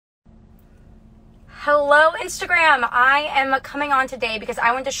Hello Instagram, I am coming on today because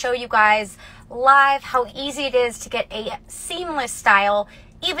I want to show you guys live how easy it is to get a seamless style,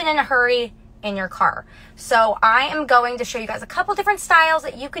 even in a hurry, in your car. So I am going to show you guys a couple different styles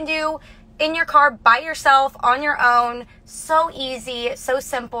that you can do in your car by yourself, on your own. So easy, so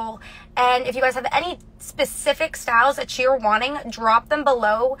simple. And if you guys have any specific styles that you're wanting, drop them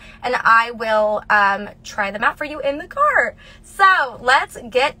below and I will try them out for you in the car. So let's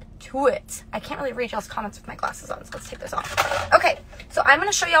get to it. I can't really read y'all's comments with my glasses on, so let's take this off. Okay, so I'm going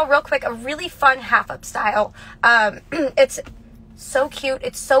to show y'all real quick a really fun half-up style. It's so cute,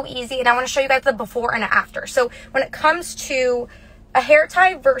 it's so easy, and I want to show you guys the before and after. So when it comes to a hair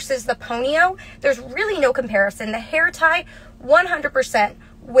tie versus the ponyo, there's really no comparison. The hair tie 100%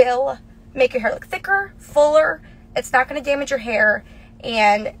 will make your hair look thicker, fuller. It's not going to damage your hair,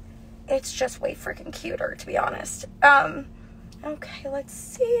 and it's just way freaking cuter, to be honest. Okay, let's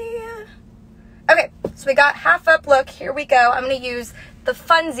see. Okay, so we got half up look. Here we go. I'm going to use the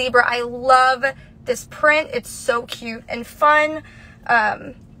fun zebra. I love this print. It's so cute and fun.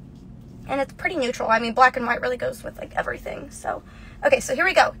 And it's pretty neutral. I mean, black and white really goes with like everything. So, okay, so here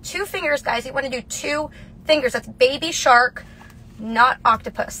we go. 2 fingers, guys. You want to do 2 fingers. That's baby shark, not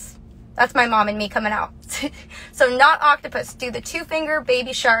octopus. That's my mom and me coming out. So not octopus. Do the 2-finger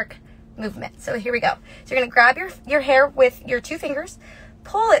baby shark movement. So here we go. So you're going to grab your hair with your 2 fingers,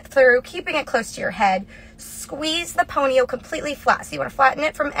 pull it through, keeping it close to your head, squeeze the ponyo completely flat. So you want to flatten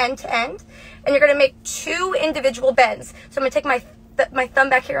it from end to end, and you're going to make 2 individual bends. So I'm going to take my thumb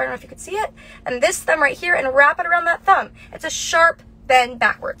back here, I don't know if you can see it, and this thumb right here, and wrap it around that thumb. It's a sharp bend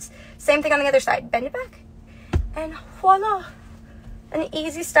backwards. Same thing on the other side. Bend it back, and voila. An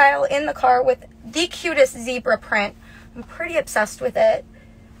easy style in the car with the cutest zebra print. I'm pretty obsessed with it.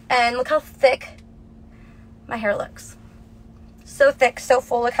 And look how thick my hair looks. So thick, so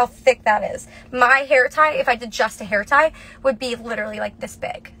full. Look how thick that is. My hair tie, if I did just a hair tie, would be literally like this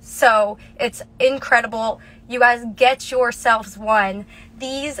big. So it's incredible. You guys get yourselves one.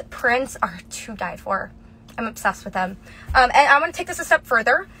 These prints are to die for. I'm obsessed with them. And I want to take this a step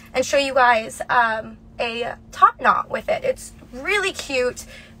further and show you guys a top knot with it. It's really cute.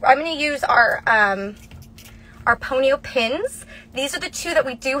 I'm going to use our ponyo pins. These are the 2 that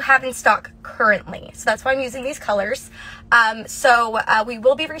we do have in stock currently. So that's why I'm using these colors. We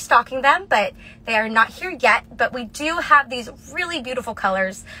will be restocking them, but they are not here yet. But we do have these really beautiful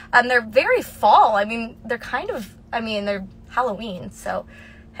colors. They're very fall. I mean, they're they're Halloween. So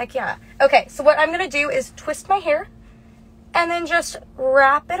heck yeah. Okay, so what I'm going to do is twist my hair and then just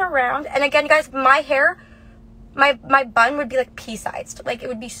wrap it around. And again, guys, my hair, my bun would be like pea-sized. Like, it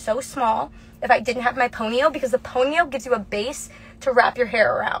would be so small if I didn't have my ponyo, because the ponyo gives you a base to wrap your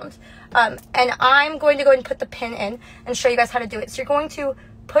hair around. And I'm going to go ahead and put the pin in and show you guys how to do it. So you're going to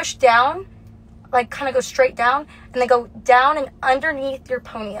push down, like kind of go straight down, and then go down and underneath your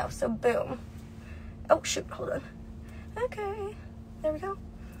ponyo. So boom. Oh, shoot, hold on. Okay, there we go.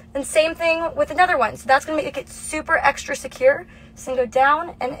 And same thing with another one. So that's going to make it super extra secure. So you can go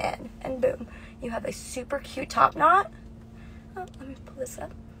down and in, and boom. You have a super cute top knot. Oh, let me pull this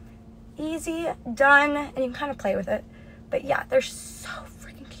up. Easy, done, and you can kind of play with it. But yeah, they're so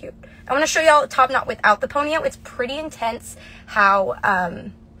freaking cute. I want to show y'all a top knot without the ponyo. It's pretty intense how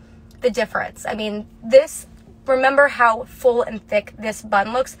the difference. I mean, this, remember how full and thick this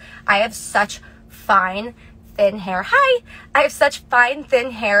bun looks? I have such fine, thin hair. Hi! I have such fine,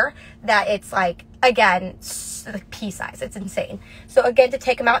 thin hair that it's like, again, like pea size. It's insane. So again, to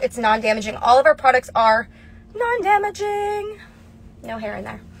take them out, it's non-damaging. All of our products are non-damaging. No hair in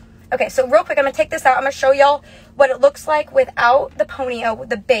there. Okay, so real quick, I'm going to take this out. I'm going to show y'all what it looks like without the ponyo, with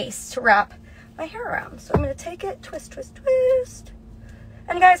the base to wrap my hair around. So I'm going to take it, twist, twist, twist.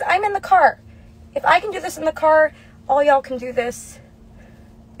 And guys, I'm in the car. If I can do this in the car, all y'all can do this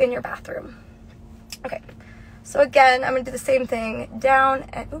in your bathroom. Okay, so again, I'm going to do the same thing. Down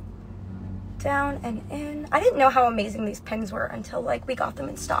and in. I didn't know how amazing these pins were until like we got them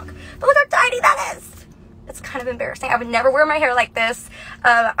in stock. But look how tiny that is. It's kind of embarrassing. I would never wear my hair like this.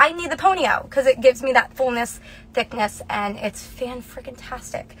 I need the ponyo because it gives me that fullness, thickness, and it's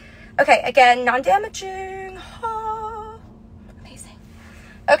fan-freaking-tastic. Okay, again, non-damaging. Oh, amazing.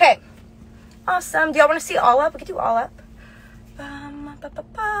 Okay, awesome. Do y'all want to see all up? We could do all up.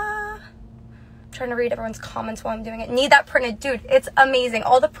 Trying to read everyone's comments while I'm doing it. Need that printed. Dude, it's amazing.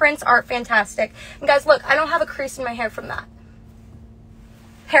 All the prints are fantastic. And guys, look, I don't have a crease in my hair from that.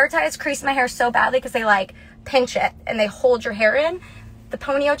 Hair ties crease my hair so badly because they like pinch it and they hold your hair in. The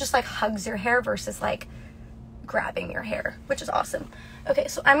ponyo just like hugs your hair versus like grabbing your hair, which is awesome. Okay,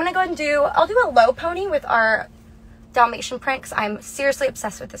 so I'm gonna go ahead and I'll do a low pony with our Dalmatian print because I'm seriously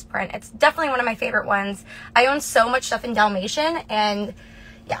obsessed with this print. It's definitely one of my favorite ones. I own so much stuff in Dalmatian, and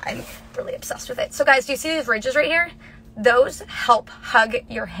yeah, I'm really obsessed with it. So guys, do you see these ridges right here? Those help hug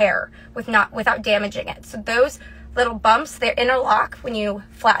your hair without damaging it. So those little bumps, they interlock when you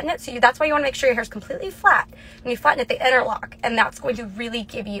flatten it. So that's why you want to make sure your hair is completely flat. When you flatten it, they interlock, and that's going to really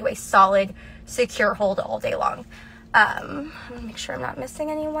give you a solid, secure hold all day long. I'm gonna make sure I'm not missing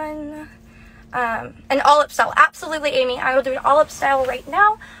anyone. An all-up style, absolutely, Amy. I will do an all-up style right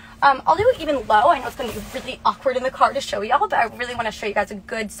now. I'll do it even low. I know it's gonna be really awkward in the car to show y'all, but I really want to show you guys a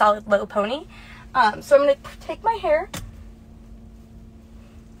good, solid low pony. So I'm gonna take my hair,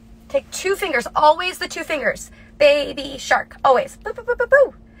 take 2 fingers, always the 2 fingers. Baby shark, always. Boo, boo, boo, boo,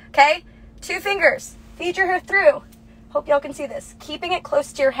 boo. Okay? 2 fingers. Feed your hair through. Hope y'all can see this. Keeping it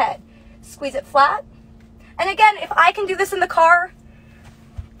close to your head. Squeeze it flat. And again, if I can do this in the car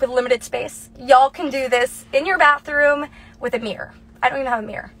with limited space, y'all can do this in your bathroom with a mirror. I don't even have a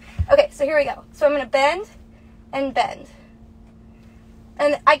mirror. Okay, so here we go. So I'm going to bend and bend.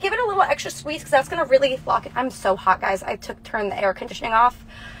 And I give it a little extra squeeze because that's going to really lock it. I'm so hot, guys. I turned the air conditioning off,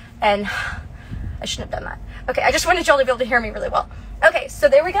 and I shouldn't have done that. Okay, I just wanted y'all to be able to hear me really well. Okay, so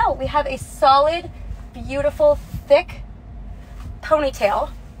there we go. We have a solid, beautiful, thick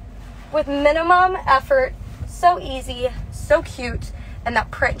ponytail with minimum effort. So easy, so cute, and that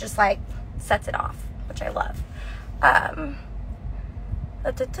print just like sets it off, which I love.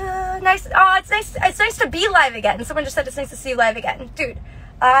 Nice. Oh, it's nice. It's nice to be live again. Someone just said it's nice to see you live again, dude.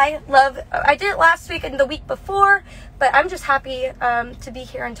 I did it last week and the week before, but I'm just happy to be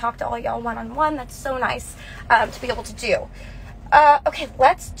here and talk to all y'all one-on-one. That's so nice to be able to do. Okay, I'm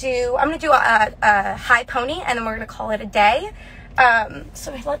gonna do a high pony, and then we're gonna call it a day.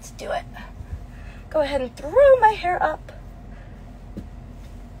 So let's do it. Go ahead and throw my hair up.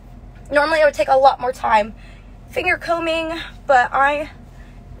 Normally I would take a lot more time finger combing, but I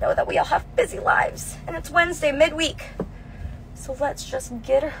know that we all have busy lives, and it's Wednesday midweek. So let's just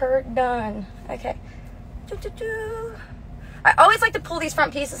get her done. Okay. I always like to pull these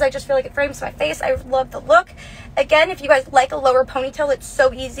front pieces. I just feel like it frames my face. I love the look. Again, if you guys like a lower ponytail, it's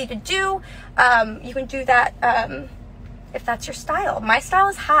so easy to do. You can do that if that's your style. My style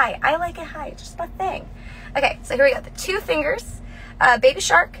is high. I like it high. It's just my thing. Okay, so here we go. The 2 fingers, baby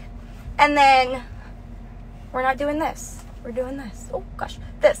shark, and then we're not doing this. We're doing this. Oh, gosh.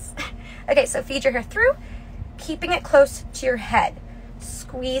 This. Okay, so feed your hair through, keeping it close to your head.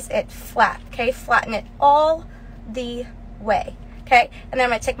 Squeeze it flat, okay? Flatten it all the way, okay? And then I'm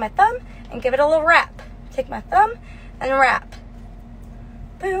going to take my thumb and give it a little wrap. Take my thumb and wrap.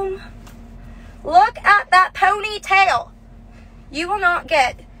 Boom. Look at that ponytail. You will not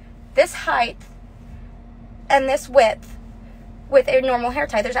get this height and this width with a normal hair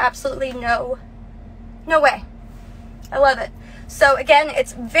tie. There's absolutely no way. I love it. So again,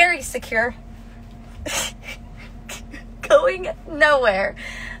 it's very secure. Going nowhere.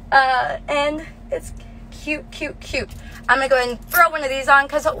 And it's cute, cute, cute. I'm going to go ahead and throw one of these on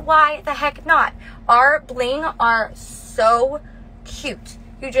because why the heck not? Our bling are so cute.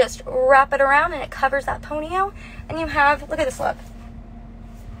 You just wrap it around and it covers that ponytail, and you have, look at this look.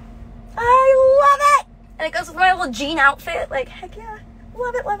 I love it! And it goes with my little jean outfit. Like, heck yeah.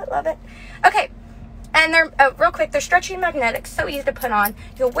 Love it, love it, love it. Okay. And they're, real quick, they're stretchy and magnetic. So easy to put on.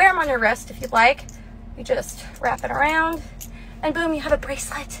 You'll wear them on your wrist if you'd like. You just wrap it around, and boom, you have a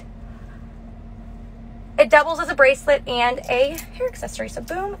bracelet. It doubles as a bracelet and a hair accessory. So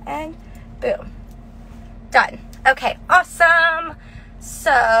boom and boom. Done. Okay, awesome.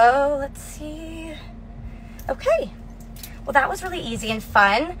 So let's see. Okay. Well, that was really easy and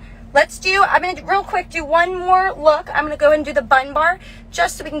fun. I'm going to real quick do one more look. I'm going to go ahead and do the bun bar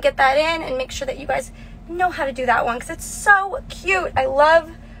just so we can get that in and make sure that you guys know how to do that one because it's so cute. I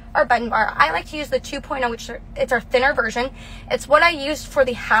love our bun bar. I like to use the 2.0, which it's our thinner version. It's what I used for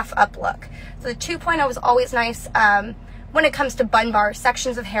the half up look. So the 2.0 is always nice when it comes to bun bar,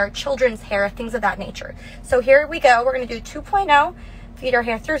 sections of hair, children's hair, things of that nature. So here we go. We're going to do 2.0. Feed our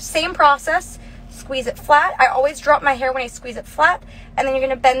hair through. Same process. Squeeze it flat. I always drop my hair when I squeeze it flat, and then you're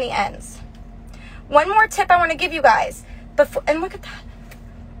going to bend the ends. One more tip I want to give you guys. And look at that.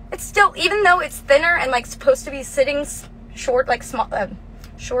 It's still, even though it's thinner and like supposed to be sitting short, like small,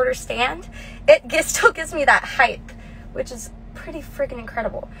 shorter stand, it still gives me that height, which is pretty freaking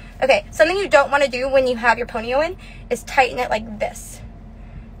incredible. Okay, something you don't want to do when you have your ponytail in is tighten it like this.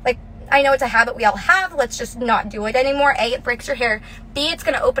 Like, I know it's a habit we all have. Let's just not do it anymore. A, it breaks your hair. B, it's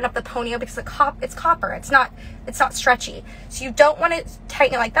going to open up the ponytail because it's copper. It's not stretchy. So you don't want to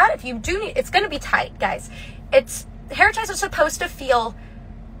tighten it like that. If you do need, it's going to be tight, guys. Hair ties are supposed to feel,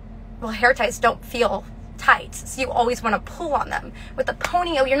 well, hair ties don't feel tight, so you always want to pull on them. With the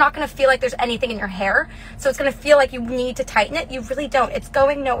ponyo, you're not going to feel like there's anything in your hair, so it's going to feel like you need to tighten it. You really don't. It's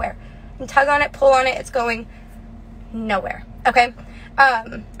going nowhere. You can tug on it, pull on it, it's going nowhere. Okay?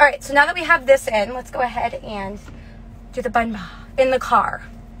 All right, so now that we have this in, let's go ahead and do the bun in the car.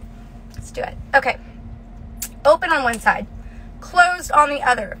 Let's do it. Okay. Open on one side, closed on the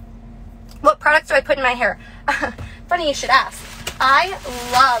other. What products do I put in my hair? Funny you should ask. I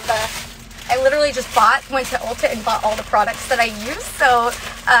literally just went to Ulta and bought all the products that I use, so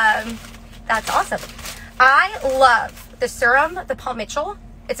that's awesome. I love the serum, the Paul Mitchell.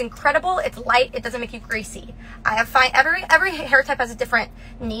 It's incredible. It's light. It doesn't make you greasy. I have every hair type has a different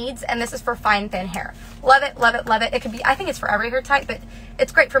needs, and this is for fine, thin hair. Love it, love it, love it. It could be, I think it's for every hair type, but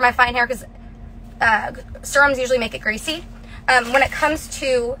it's great for my fine hair because serums usually make it greasy. When it comes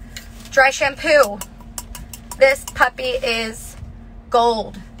to dry shampoo, this puppy is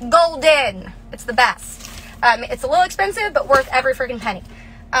golden. It's the best. It's a little expensive, but worth every freaking penny.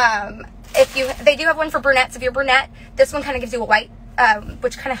 They do have one for brunettes. If you're brunette, this one kind of gives you a white,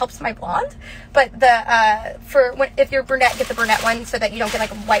 which kind of helps my blonde. But if you're brunette, get the brunette one so that you don't get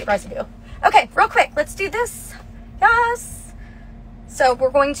like a white residue. Okay, real quick, let's do this. Yes. So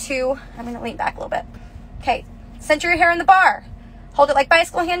I'm going to lean back a little bit. Okay, center your hair in the bar. Hold it like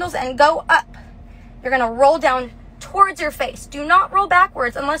bicycle handles and go up. You're going to roll down towards your face. Do not roll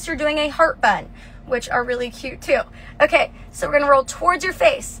backwards unless you're doing a heart bun, which are really cute too. Okay, so we're going to roll towards your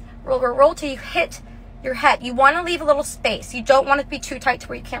face. Roll till you hit your head. You want to leave a little space. You don't want it to be too tight to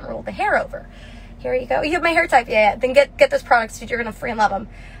where you can't roll the hair over. Here you go. You have my hair type, yeah. Then get those products, dude. You're going to freaking love them.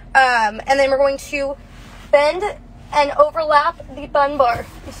 And then we're going to bend and overlap the bun bar.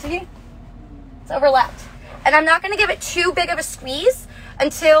 You see? It's overlapped. And I'm not going to give it too big of a squeeze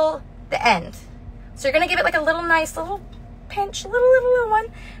until the end. So you're going to give it like a little nice little pinch, little one.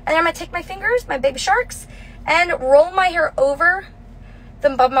 And then I'm going to take my fingers, my baby sharks, and roll my hair over the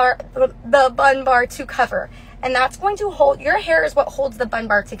bun bar to cover. And that's going to hold, your hair is what holds the bun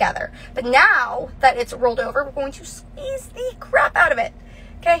bar together. But now that it's rolled over, we're going to squeeze the crap out of it.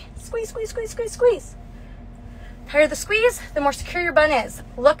 Okay? Squeeze, squeeze, squeeze, squeeze, squeeze. The higher the squeeze, the more secure your bun is.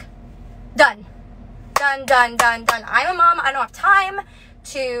 Look. Done. Done, done, done, done. I'm a mom. I don't have time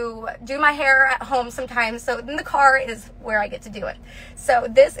to do my hair at home sometimes, so in the car is where I get to do it. So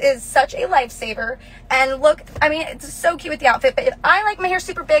this is such a lifesaver. And look, it's so cute with the outfit, but if I like my hair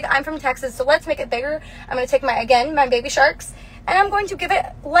super big, I'm from Texas, so let's make it bigger. I'm going to take my baby sharks, and I'm going to give it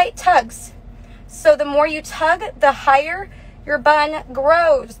light tugs. So the more you tug, the higher your bun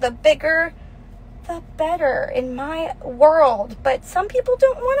grows. The bigger, the better in my world. But some people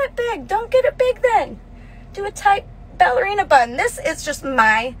don't want it big. Don't get it big then. Do a tight ballerina bun. This is just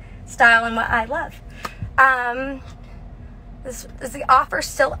my style and what I love. Is the offer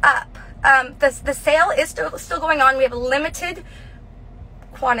still up? The sale is still going on. We have limited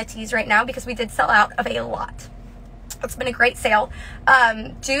quantities right now because we did sell out of a lot. It's been a great sale.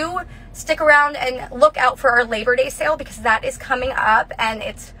 Do stick around and look out for our Labor Day sale because that is coming up and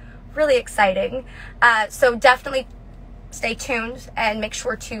it's really exciting. So definitely stay tuned and make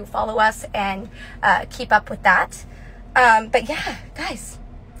sure to follow us and keep up with that. But yeah, guys,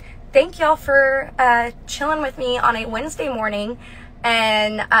 thank y'all for chilling with me on a Wednesday morning,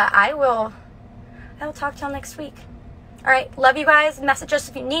 and I will talk to y'all next week. All right, love you guys. Message us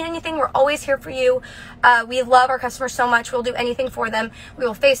if you need anything. We're always here for you. We love our customers so much. We'll do anything for them. We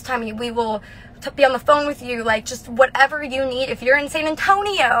will FaceTime you. We will be on the phone with you, like just whatever you need. If you're in San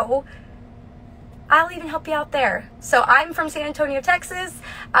Antonio, I'll even help you out there. So I'm from San Antonio, Texas.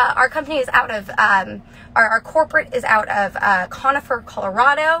 Our company is out of, our corporate is out of Conifer,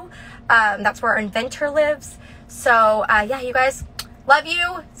 Colorado. That's where our inventor lives. So yeah, you guys, love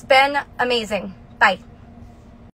you. It's been amazing. Bye.